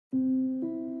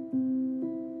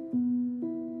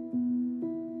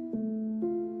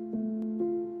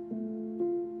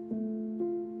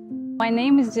My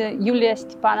name is Yuliya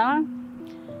Stepanova.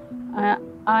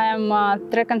 I am a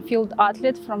track and field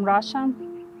athlete from Russia.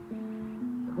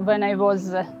 When I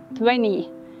was 20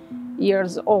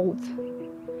 years old,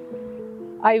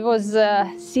 I was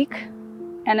sick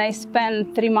and I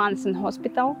spent 3 months in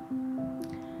hospital.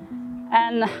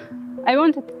 And I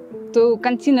wanted to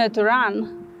continue to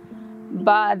run,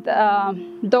 but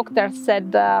doctor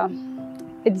said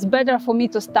it's better for me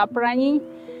to stop running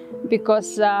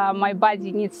because my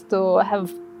body needs to have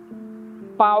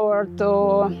power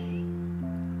to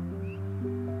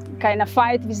kind of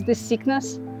fight with this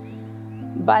sickness.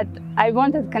 But I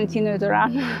wanted to continue to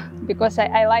run because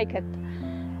I like it.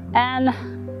 And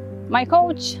my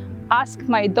coach asked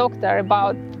my doctor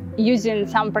about using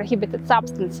some prohibited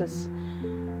substances.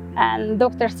 And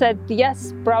doctor said,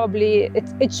 yes, probably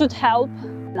it should help.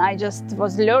 And I just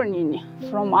was learning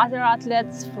from other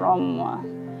athletes, from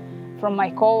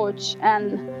my coach,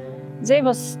 and they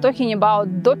was talking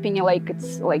about doping like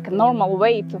it's like a normal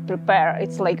way to prepare.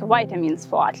 It's like vitamins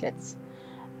for athletes.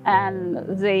 And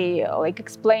they like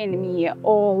explained me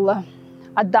all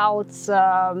adults,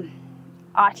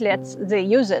 athletes, they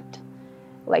use it.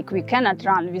 Like we cannot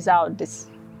run without this.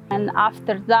 And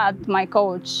after that, my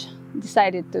coach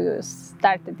decided to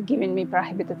start giving me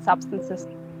prohibited substances.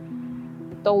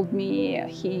 He told me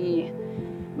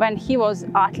when he was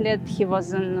athlete, he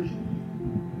was in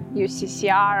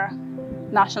UCCR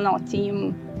national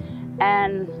team,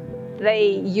 and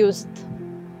they used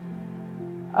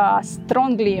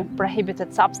strongly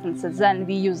prohibited substances than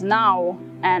we use now.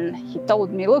 And he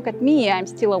told me, look at me, I'm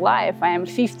still alive. I am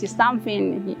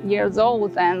 50-something years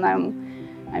old and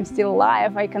I'm still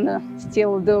alive. I can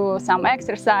still do some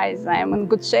exercise. I am in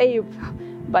good shape,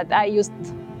 but I used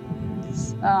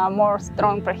more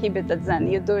strong prohibited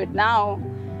than you do it now.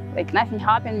 Like nothing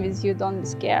happened with you, don't be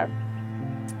scared.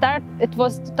 It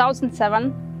was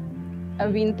 2007, a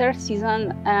winter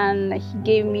season, and he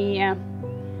gave me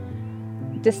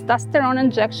testosterone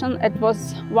injection. It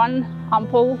was 1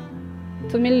 ampoule,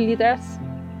 2 milliliters,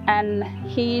 and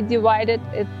he divided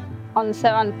it on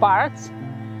 7 parts.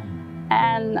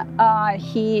 And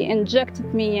he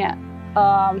injected me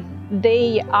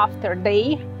day after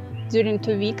day during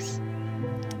 2 weeks.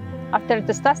 After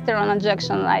testosterone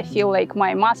injection, I feel like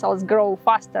my muscles grow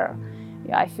faster.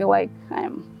 Yeah, I feel like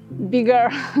I'm bigger.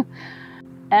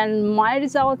 And my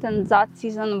result in that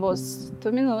season was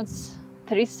 2 minutes,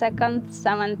 3 seconds,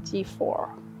 74.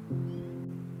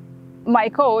 My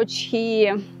coach,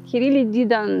 he really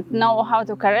didn't know how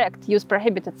to use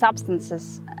prohibited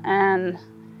substances. And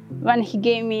when he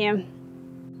gave me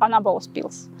anabolic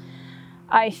pills,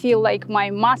 I feel like my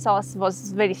muscles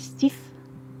was very stiff,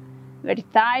 very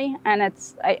tight, and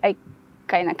I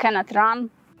kind of cannot run.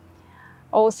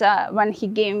 Also, when he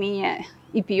gave me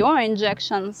EPO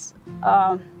injections,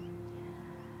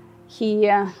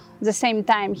 the same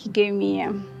time he gave me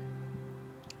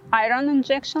iron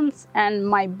injections, and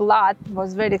my blood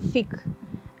was very thick,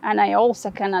 and I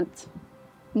also cannot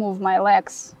move my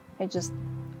legs.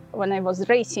 When I was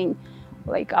racing,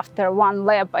 like after 1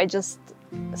 lap, I just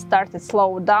started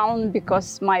slow down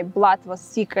because my blood was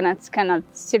thick and it cannot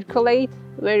circulate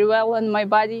very well in my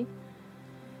body.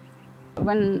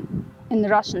 When in the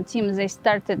Russian team, they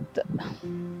started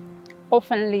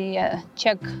oftenly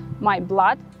check my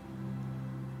blood,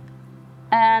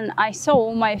 and I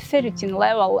saw my ferritin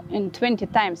level in 20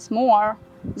 times more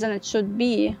than it should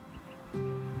be.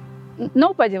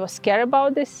 Nobody was scared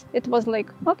about this. It was like,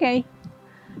 okay.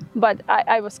 But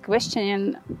I was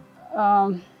questioning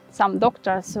some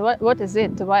doctors, what is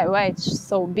it, why it's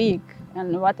so big,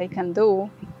 and what I can do.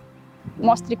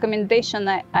 Most recommendation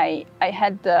I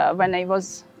had when I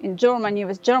was in Germany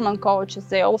with German coaches,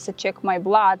 they also checked my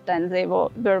blood, and they were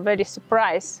very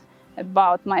surprised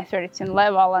about my ferritin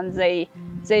level, and they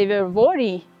were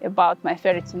worried about my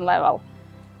ferritin level.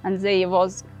 And they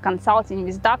was consulting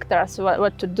with doctors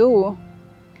what to do.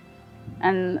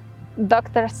 And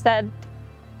doctor said,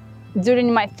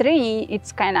 during my training,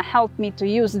 it's kind of helped me to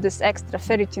use this extra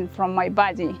ferritin from my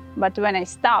body. But when I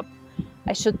stop,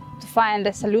 I should find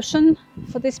a solution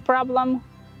for this problem,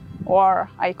 or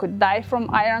I could die from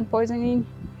iron poisoning.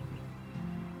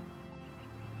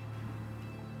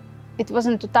 It was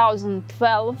in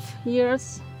 2012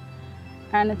 years,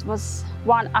 and it was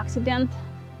one accident.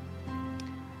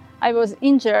 I was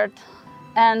injured,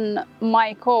 and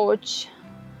my coach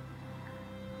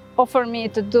offered me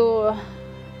to do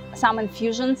some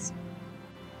infusions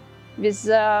with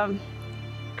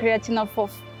creatinol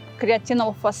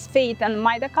phosphate and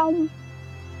midocalm.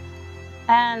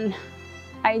 And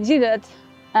I did it,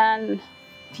 and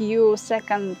few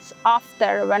seconds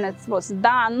after, when it was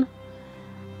done,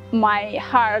 my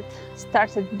heart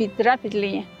started to beat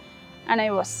rapidly, and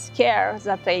I was scared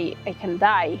that I can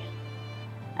die.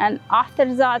 And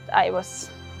after that, I was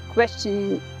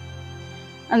questioning.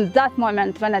 And that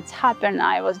moment when it's happened,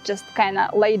 I was just kind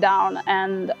of lay down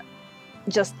and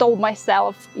just told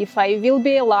myself, if I will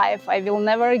be alive, I will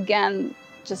never again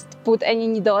just put any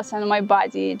needles in my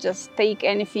body, just take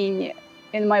anything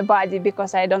in my body,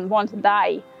 because I don't want to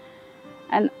die.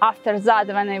 And after that,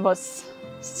 when I was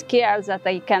scared that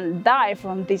I can die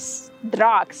from these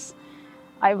drugs,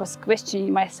 I was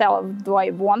questioning myself, do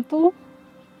I want to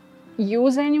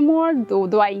use anymore?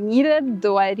 Do I need it?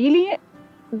 Do I really,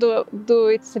 do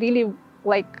it's really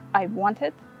like I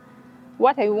wanted?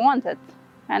 What I wanted?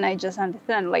 And I just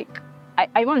understand, like,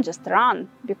 I want to just run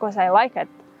because I like it.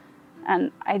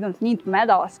 And I don't need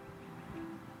medals.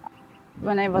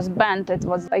 When I was banned, it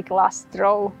was like last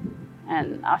straw.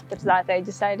 And after that, I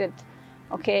decided,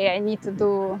 okay, I need to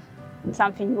do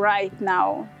something right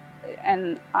now.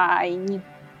 And I need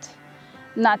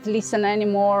not listen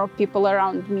anymore people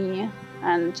around me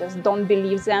and just don't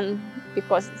believe them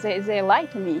because they lie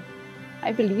to me.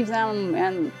 I believe them,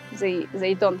 and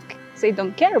they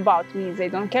don't care about me. They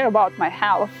don't care about my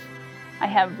health. I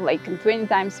have like 20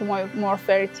 times more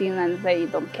ferritin, and they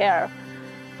don't care.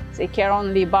 They care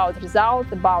only about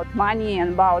results, about money,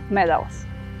 and about medals.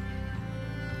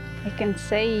 I can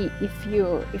say if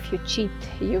you cheat,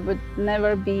 you would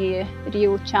never be a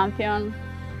real champion,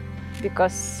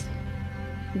 because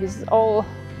with all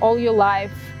your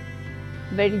life,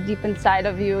 very deep inside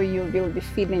of you, you will be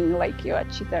feeling like you're a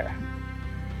cheater,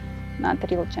 not a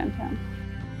real champion.